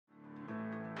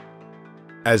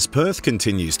As Perth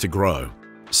continues to grow,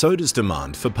 so does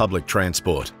demand for public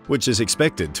transport, which is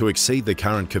expected to exceed the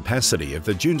current capacity of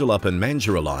the Joondalup and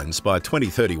Mandurah lines by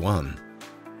 2031.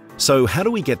 So how do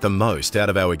we get the most out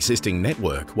of our existing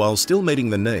network while still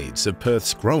meeting the needs of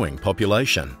Perth's growing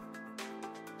population?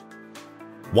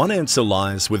 One answer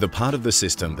lies with a part of the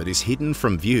system that is hidden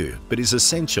from view but is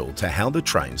essential to how the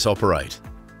trains operate.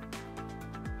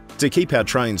 To keep our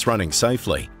trains running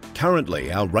safely,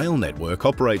 currently our rail network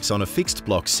operates on a fixed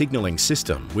block signalling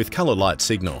system with colour light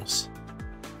signals.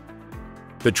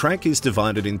 The track is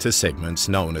divided into segments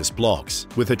known as blocks,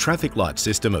 with a traffic light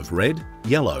system of red,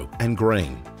 yellow and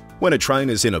green. When a train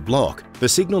is in a block, the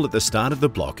signal at the start of the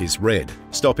block is red,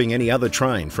 stopping any other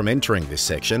train from entering this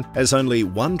section, as only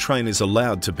one train is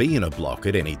allowed to be in a block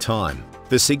at any time.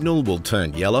 The signal will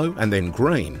turn yellow and then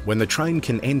green when the train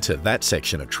can enter that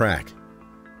section of track.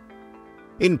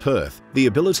 In Perth, the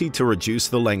ability to reduce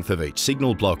the length of each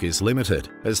signal block is limited,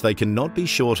 as they cannot be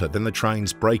shorter than the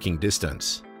train's braking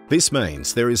distance. This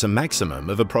means there is a maximum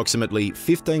of approximately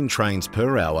 15 trains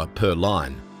per hour per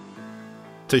line.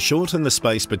 To shorten the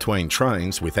space between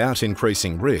trains without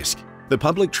increasing risk, the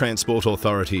Public Transport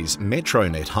Authority's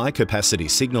METRONET high-capacity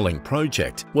signalling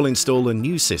project will install a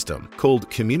new system called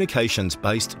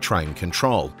Communications-Based Train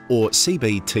Control, or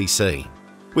CBTC.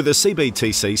 With a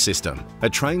CBTC system, a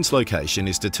train's location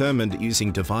is determined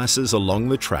using devices along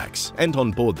the tracks and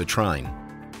on board the train.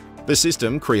 The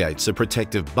system creates a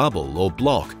protective bubble or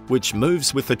block which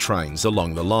moves with the trains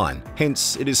along the line,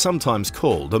 hence it is sometimes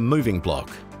called a moving block.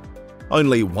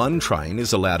 Only one train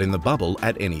is allowed in the bubble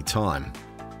at any time.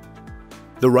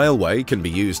 The railway can be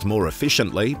used more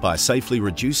efficiently by safely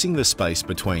reducing the space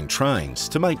between trains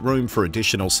to make room for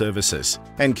additional services,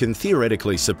 and can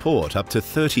theoretically support up to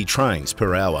 30 trains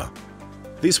per hour.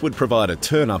 This would provide a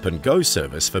turn-up-and-go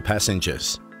service for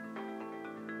passengers.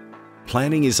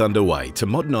 Planning is underway to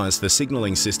modernise the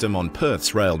signalling system on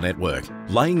Perth's rail network,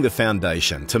 laying the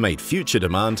foundation to meet future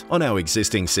demand on our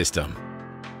existing system.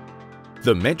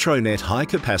 The METRONET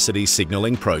High-Capacity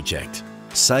Signalling Project.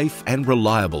 Safe and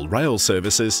reliable rail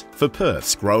services for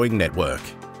Perth's growing network.